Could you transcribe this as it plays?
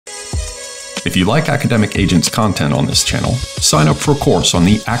If you like Academic Agent's content on this channel, sign up for a course on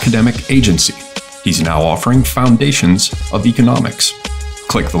the Academic Agency. He's now offering Foundations of Economics.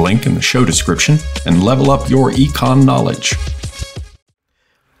 Click the link in the show description and level up your econ knowledge.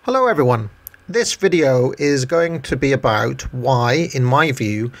 Hello everyone. This video is going to be about why, in my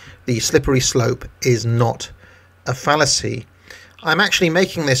view, the slippery slope is not a fallacy. I'm actually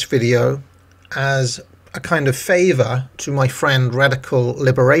making this video as a kind of favour to my friend Radical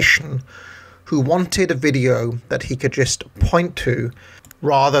Liberation, who wanted a video that he could just point to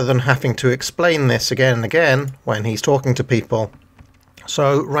rather than having to explain this again and again when he's talking to people.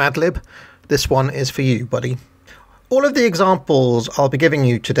 So Radlib, this one is for you, buddy. All of the examples I'll be giving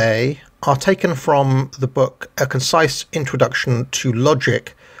you today are taken from the book A Concise Introduction to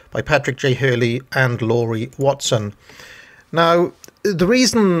Logic by Patrick J. Hurley and Laurie Watson. Now, the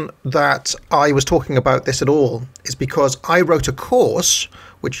reason that I was talking about this at all is because I wrote a course,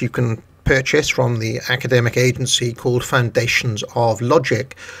 which you can purchase from the academic agency, called Foundations of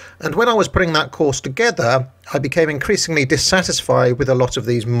Logic. And when I was putting that course together, I became increasingly dissatisfied with a lot of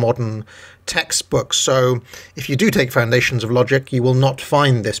these modern textbooks. So if you do take Foundations of Logic, you will not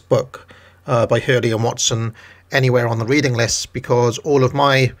find this book by Hurley and Watson anywhere on the reading lists, because all of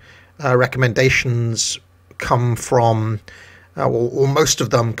my recommendations come from, or most of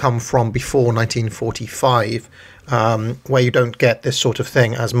them come from before 1945, where you don't get this sort of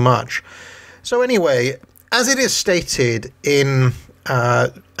thing as much. So anyway, as it is stated in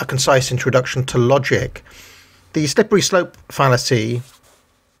A Concise Introduction to Logic, the slippery slope fallacy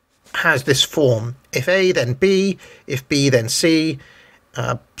has this form: if A, then B; if B, then C,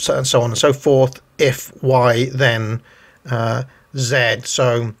 and so on and so forth; if Y, then Z.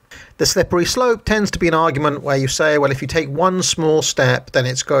 So the slippery slope tends to be an argument where you say, well, if you take one small step, then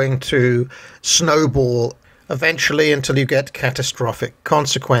it's going to snowball eventually until you get catastrophic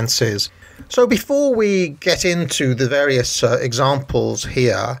consequences. So before we get into the various examples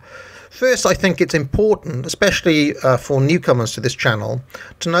here, first I think it's important, especially for newcomers to this channel,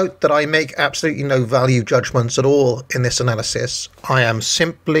 to note that I make absolutely no value judgments at all in this analysis. I am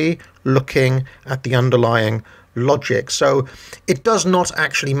simply looking at the underlying logic. So it does not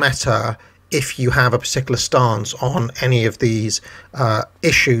actually matter if you have a particular stance on any of these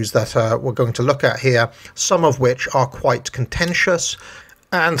issues that we're going to look at here, some of which are quite contentious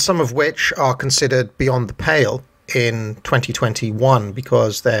and some of which are considered beyond the pale in 2021,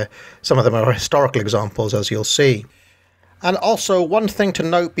 because some of them are historical examples, as you'll see. And also, one thing to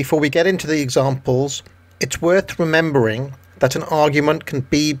note before we get into the examples, it's worth remembering that an argument can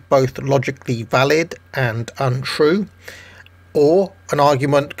be both logically valid and untrue, or an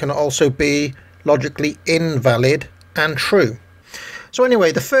argument can also be logically invalid and true. So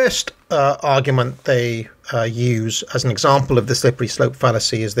anyway, the first argument they use as an example of the slippery slope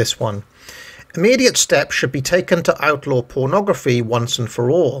fallacy is this one: immediate steps should be taken to outlaw pornography once and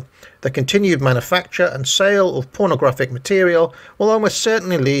for all. The continued manufacture and sale of pornographic material will almost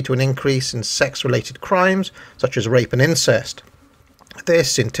certainly lead to an increase in sex-related crimes such as rape and incest.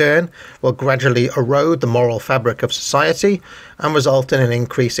 This, in turn, will gradually erode the moral fabric of society and result in an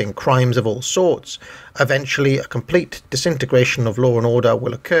increase in crimes of all sorts. Eventually, a complete disintegration of law and order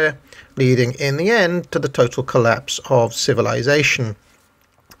will occur, leading in the end to the total collapse of civilization.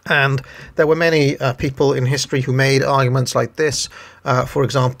 And there were many people in history who made arguments like this. For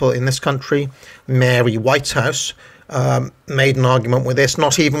example, in this country, Mary Whitehouse made an argument with this,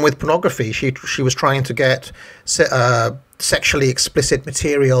 not even with pornography. She was trying to get sexually explicit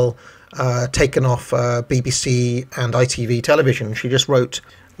material taken off BBC and ITV television. She just wrote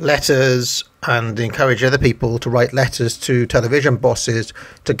letters and encouraged other people to write letters to television bosses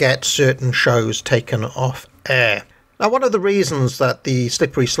to get certain shows taken off air. Now, one of the reasons that the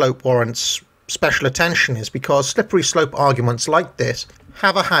slippery slope warrants special attention is because slippery slope arguments like this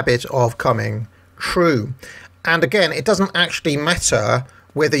have a habit of coming true. And again, it doesn't actually matter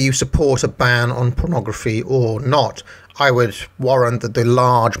whether you support a ban on pornography or not. I would warrant that the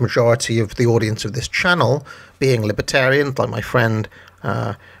large majority of the audience of this channel, being libertarians like my friend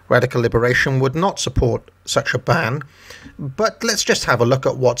Radical Liberation, would not support such a ban. But let's just have a look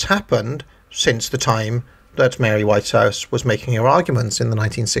at what's happened since the time that Mary Whitehouse was making her arguments in the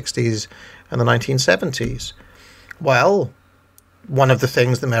 1960s and the 1970s. Well, one of the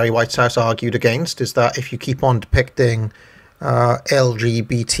things that Mary Whitehouse argued against is that if you keep on depicting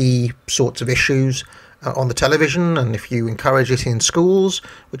LGBT sorts of issues on the television, and if you encourage it in schools,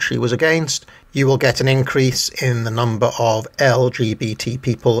 which she was against, you will get an increase in the number of LGBT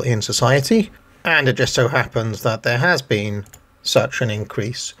people in society. And it just so happens that there has been such an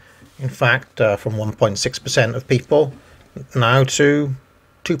increase. In fact, from 1.6% of people now to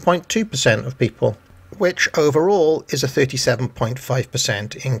 2.2% of people, which overall is a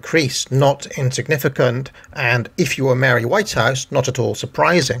 37.5% increase, not insignificant, and if you were Mary Whitehouse, not at all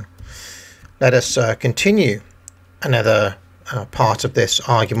surprising. Let us continue. Another part of this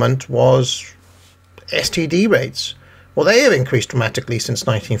argument was STD rates. Well, they have increased dramatically since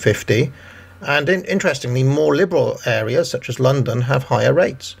 1950, and interestingly, more liberal areas such as London have higher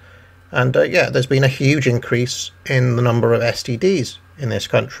rates. And there's been a huge increase in the number of STDs in this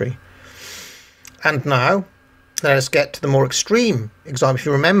country. And now, let us get to the more extreme example. If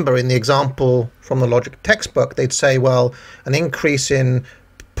you remember in the example from the logic textbook, they'd say, well, an increase in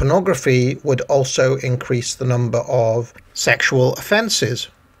pornography would also increase the number of sexual offences.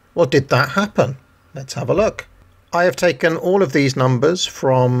 Well, did that happen? Let's have a look. I have taken all of these numbers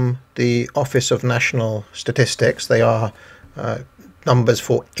from the Office of National Statistics. They are numbers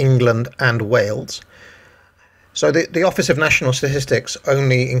for England and Wales. So the Office of National Statistics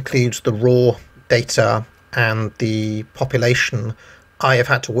only includes the raw data and the population. I have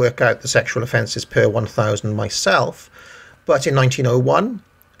had to work out the sexual offences per 1,000 myself. But in 1901,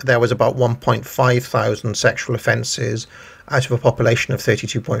 there was about 1.5 thousand sexual offences out of a population of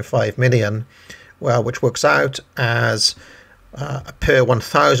 32.5 million. Well, which works out as a per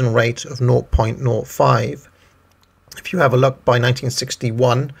 1,000 rate of 0.05. If you have a look by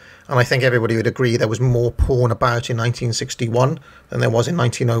 1961, and I think everybody would agree there was more porn about in 1961 than there was in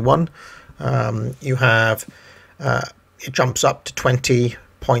 1901, you have, it jumps up to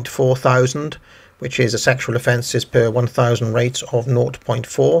 20.4 thousand, which is a sexual offences per 1,000 rate of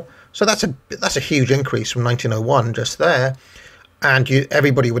 0.4. So that's a huge increase from 1901 just there. And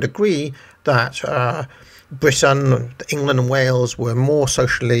everybody would agree that Britain, England and Wales were more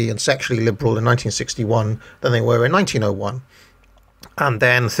socially and sexually liberal in 1961 than they were in 1901. And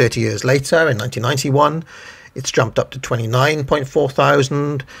then 30 years later, in 1991, it's jumped up to 29.4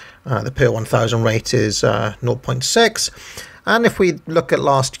 thousand. The per 1,000 rate is 0.6. And if we look at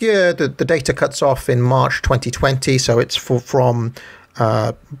last year, the data cuts off in March 2020, so it's from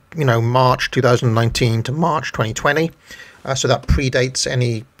March 2019 to March 2020. So that predates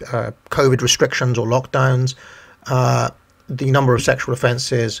any COVID restrictions or lockdowns. The number of sexual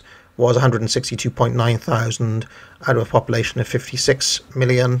offences was 162.9 thousand out of a population of 56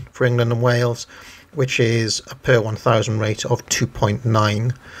 million for England and Wales, which is a per 1,000 rate of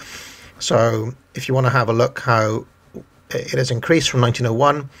 2.9. So if you want to have a look how it has increased from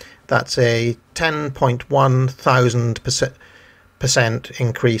 1901, that's a 10.1 thousand percent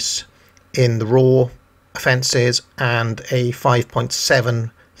increase in the raw offences and a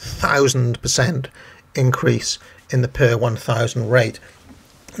 5.7 thousand percent increase in the per 1,000 rate.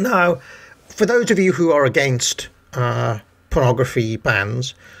 Now, for those of you who are against pornography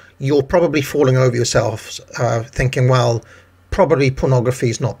bans, you're probably falling over yourselves thinking, well, probably pornography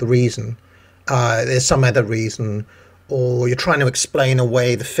is not the reason. There's some other reason. Or you're trying to explain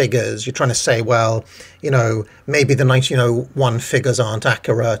away the figures. You're trying to say, well, maybe the 1901 figures aren't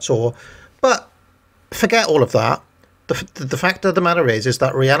accurate. But forget all of that. The fact of the matter is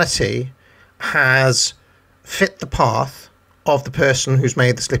that reality has fit the path of the person who's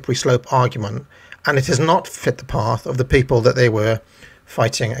made the slippery slope argument, and it has not fit the path of the people that they were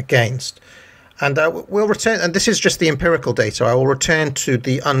fighting against. And we'll return, and this is just the empirical data. I will return to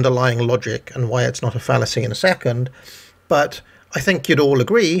the underlying logic and why it's not a fallacy in a second. But I think you'd all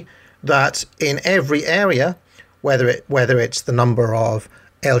agree that in every area, whether it's the number of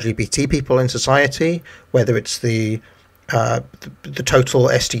LGBT people in society, whether it's the total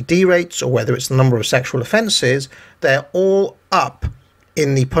STD rates, or whether it's the number of sexual offences, they're all up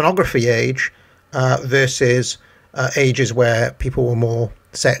in the pornography age versus ages where people were more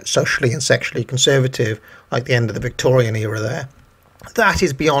socially and sexually conservative, like the end of the Victorian era there. That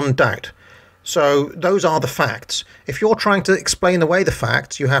is beyond doubt. So those are the facts. If you're trying to explain away the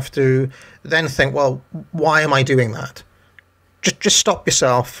facts, you have to then think, well, why am I doing that? Just stop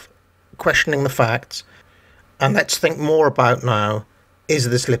yourself questioning the facts, and let's think more about now, is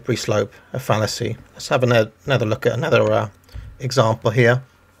the slippery slope a fallacy? Let's have another look at another example here.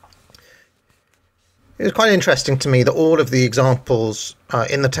 It was quite interesting to me that all of the examples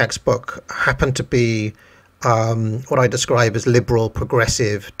in the textbook happen to be what I describe as liberal,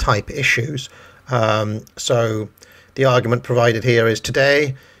 progressive type issues. So the argument provided here is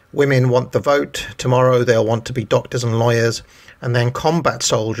today, women want the vote. Tomorrow they'll want to be doctors and lawyers. And then combat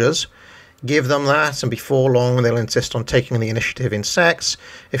soldiers, give them that, and before long they'll insist on taking the initiative in sex.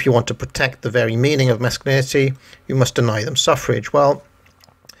 If you want to protect the very meaning of masculinity, you must deny them suffrage. Well,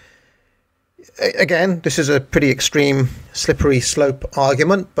 again, this is a pretty extreme slippery slope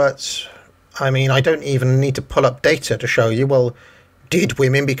argument, but I mean, I don't even need to pull up data to show you, well, Did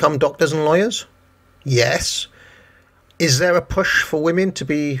women become doctors and lawyers? Yes. Is there a push for women to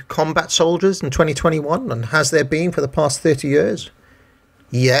be combat soldiers in 2021? And has there been for the past 30 years?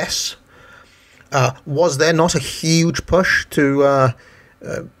 Yes. Was there not a huge push to,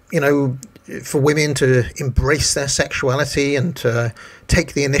 for women to embrace their sexuality and to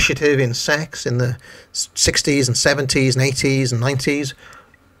take the initiative in sex in the 60s and 70s and 80s and 90s?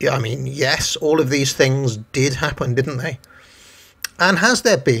 I mean, yes, all of these things did happen, didn't they? And has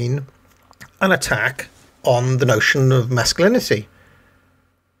there been an attack on the notion of masculinity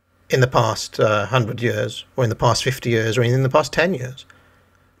in the past 100 years, or in the past 50 years, or in the past 10 years?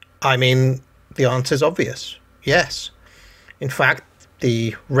 I mean, the answer is obvious. Yes. In fact,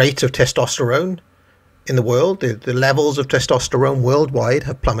 the rate of testosterone in the world, the levels of testosterone worldwide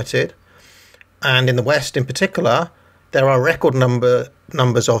have plummeted. And in the West in particular, there are record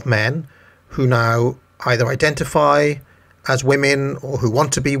numbers of men who now either identify as women or who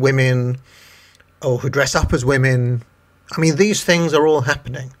want to be women or who dress up as women. I mean, these things are all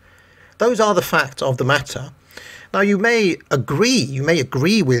happening. Those are the facts of the matter. Now, you may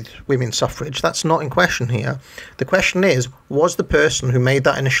agree with women's suffrage. That's not in question here. The question is, was the person who made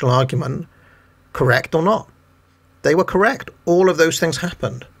that initial argument correct or not? They were correct. All of those things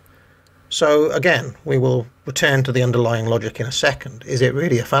happened. So again, we will return to the underlying logic in a second. Is it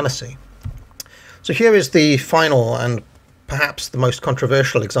really a fallacy? So here is the final and perhaps the most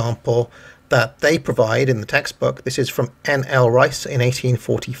controversial example that they provide in the textbook. This is from N.L. Rice in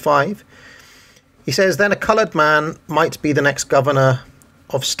 1845. He says, then a coloured man might be the next governor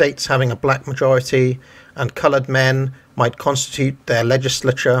of states having a black majority, and coloured men might constitute their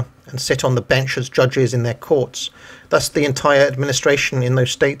legislature and sit on the bench as judges in their courts. Thus the entire administration in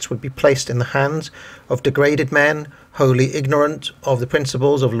those states would be placed in the hands of degraded men, wholly ignorant of the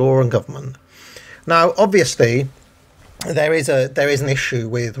principles of law and government. Now, obviously, there is an issue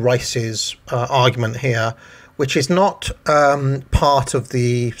with Rice's argument here, which is not part of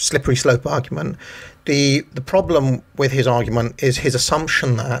the slippery slope argument. The problem with his argument is his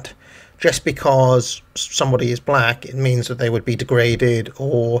assumption that just because somebody is black, it means that they would be degraded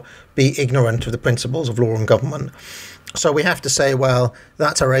or be ignorant of the principles of law and government. So we have to say, well,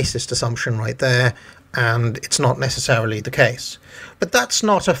 that's a racist assumption right there, and it's not necessarily the case. But that's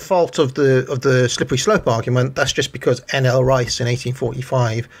not a fault of the slippery slope argument. That's just because N.L. Rice in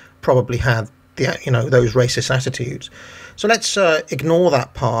 1845 probably had those racist attitudes. So let's ignore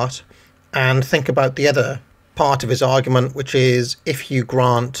that part and think about the other part of his argument, which is if you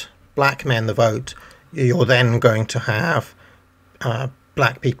grant black men the vote, you're then going to have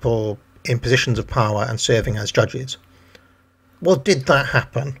black people in positions of power and serving as judges. Well, did that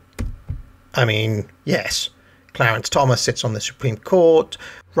happen? I mean, yes. Clarence Thomas sits on the Supreme Court.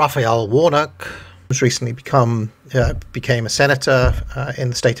 Raphael Warnock has recently became a senator in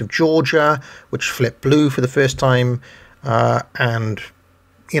the state of Georgia, which flipped blue for the first time. And,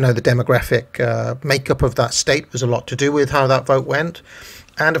 the demographic makeup of that state was a lot to do with how that vote went.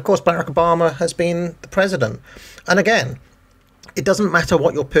 And, of course, Barack Obama has been the president. And again, it doesn't matter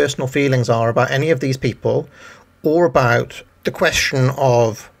what your personal feelings are about any of these people or about the question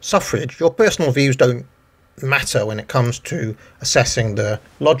of suffrage. Your personal views don't matter when it comes to assessing the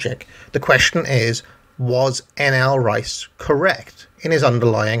logic. The question is, was N.L. Rice correct in his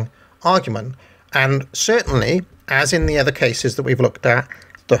underlying argument? And certainly, as in the other cases that we've looked at,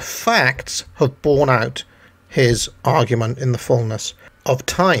 the facts have borne out his argument in the fullness of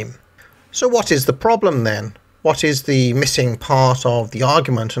time. So what is the problem then? What is the missing part of the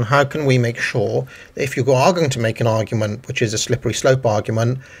argument, and how can we make sure that if you are going to make an argument which is a slippery slope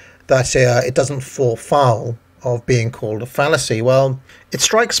argument, that it doesn't fall foul of being called a fallacy? Well, it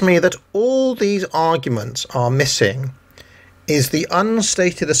strikes me that all these arguments are missing is the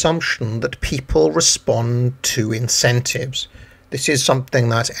unstated assumption that people respond to incentives. This is something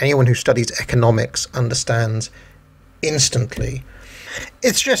that anyone who studies economics understands instantly.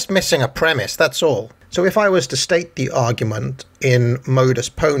 It's just missing a premise, that's all. So if I was to state the argument in modus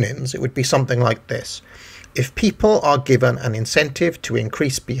ponens, it would be something like this. If people are given an incentive to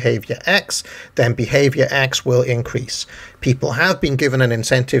increase behavior X, then behavior X will increase. People have been given an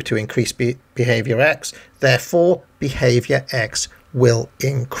incentive to increase behavior X, therefore behavior X will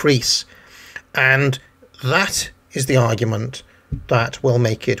increase. And that is the argument that will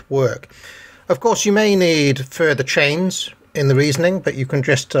make it work. Of course, you may need further chains in the reasoning, but you can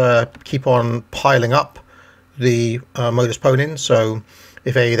just keep on piling up the modus ponens. So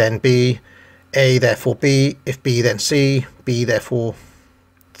if A then B, A therefore B, if B then C, B therefore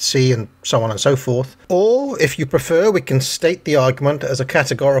C, and so on and so forth. Or, if you prefer, we can state the argument as a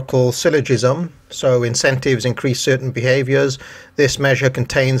categorical syllogism. So incentives increase certain behaviours. This measure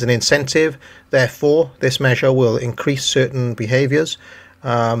contains an incentive. Therefore, this measure will increase certain behaviours.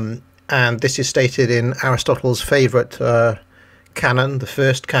 And this is stated in Aristotle's favourite canon, the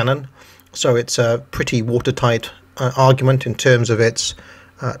first canon. So it's a pretty watertight argument in terms of its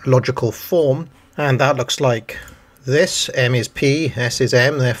logical form. And that looks like this. M is P, S is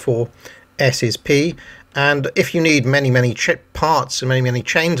M, therefore S is P. And if you need many parts and many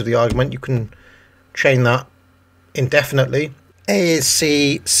chains of the argument, you can chain that indefinitely. A is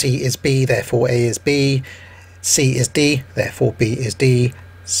C, C is B, therefore A is B. C is D, therefore B is D.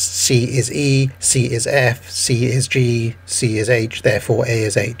 C is E, C is F, C is G, C is H, therefore A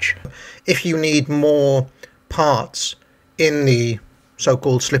is H. If you need more parts in the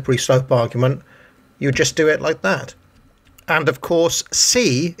so-called slippery slope argument, you just do it like that. And of course,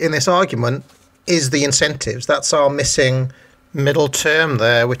 C in this argument is the incentives. That's our missing middle term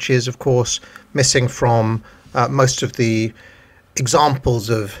there, which is of course missing from most of the examples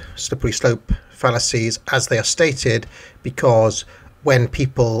of slippery slope fallacies as they are stated, because when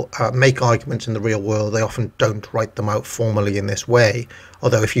people make arguments in the real world, they often don't write them out formally in this way.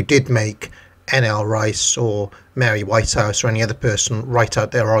 Although if you did make N.L. Rice or Mary Whitehouse or any other person write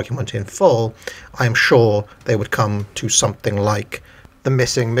out their argument in full, I'm sure they would come to something like the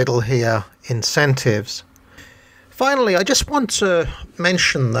missing middle here, incentives. Finally, I just want to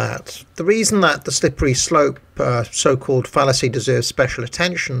mention that the reason that the slippery slope so-called fallacy deserves special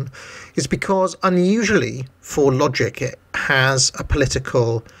attention is because, unusually for logic, it has a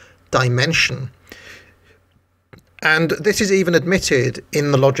political dimension. And this is even admitted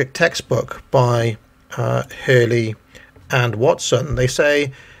in the logic textbook by Hurley and Watson. They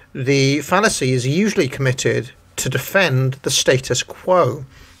say the fallacy is usually committed to defend the status quo.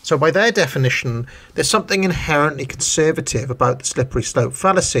 So by their definition, there's something inherently conservative about the slippery slope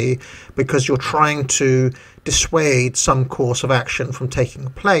fallacy, because you're trying to dissuade some course of action from taking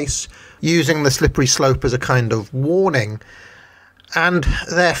place, using the slippery slope as a kind of warning. And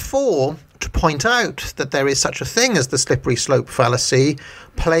therefore, to point out that there is such a thing as the slippery slope fallacy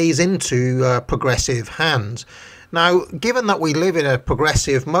plays into progressive hands. Now, given that we live in a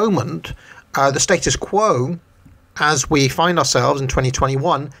progressive moment, the status quo, as we find ourselves in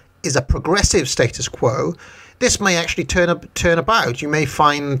 2021, is a progressive status quo. This may actually turn about. You may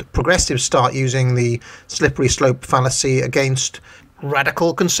find progressives start using the slippery slope fallacy against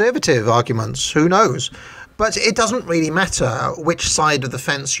radical conservative arguments. Who knows? But it doesn't really matter which side of the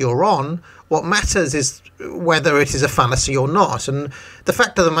fence you're on. What matters is whether it is a fallacy or not. And the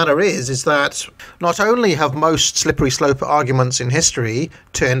fact of the matter is that not only have most slippery slope arguments in history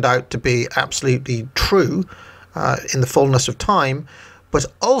turned out to be absolutely true in the fullness of time, but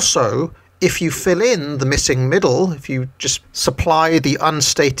also if you fill in the missing middle, if you just supply the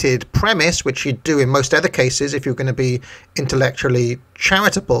unstated premise, which you do in most other cases if you're going to be intellectually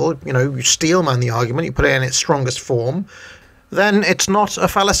charitable, you steelman the argument, you put it in its strongest form, then it's not a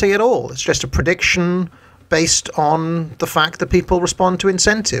fallacy at all. It's just a prediction based on the fact that people respond to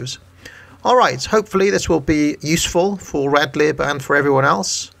incentives. All right, hopefully this will be useful for RadLib and for everyone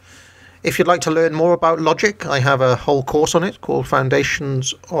else. If you'd like to learn more about logic, I have a whole course on it called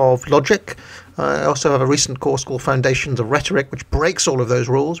Foundations of Logic. I also have a recent course called Foundations of Rhetoric, which breaks all of those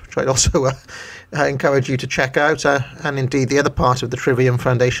rules, which I'd also encourage you to check out, and indeed the other part of the Trivium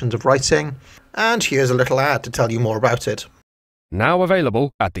Foundations of Writing. And here's a little ad to tell you more about it. Now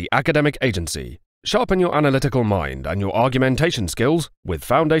available at the Academic Agency. Sharpen your analytical mind and your argumentation skills with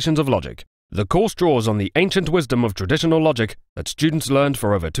Foundations of Logic. The course draws on the ancient wisdom of traditional logic that students learned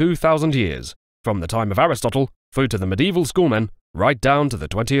for over 2,000 years, from the time of Aristotle through to the medieval schoolmen, right down to the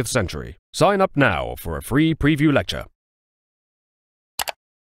 20th century. Sign up now for a free preview lecture.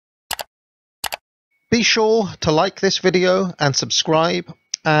 Be sure to like this video and subscribe,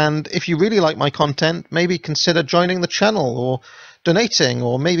 and if you really like my content, maybe consider joining the channel or donating,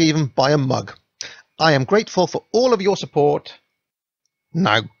 or maybe even buy a mug. I am grateful for all of your support.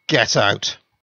 Now get out.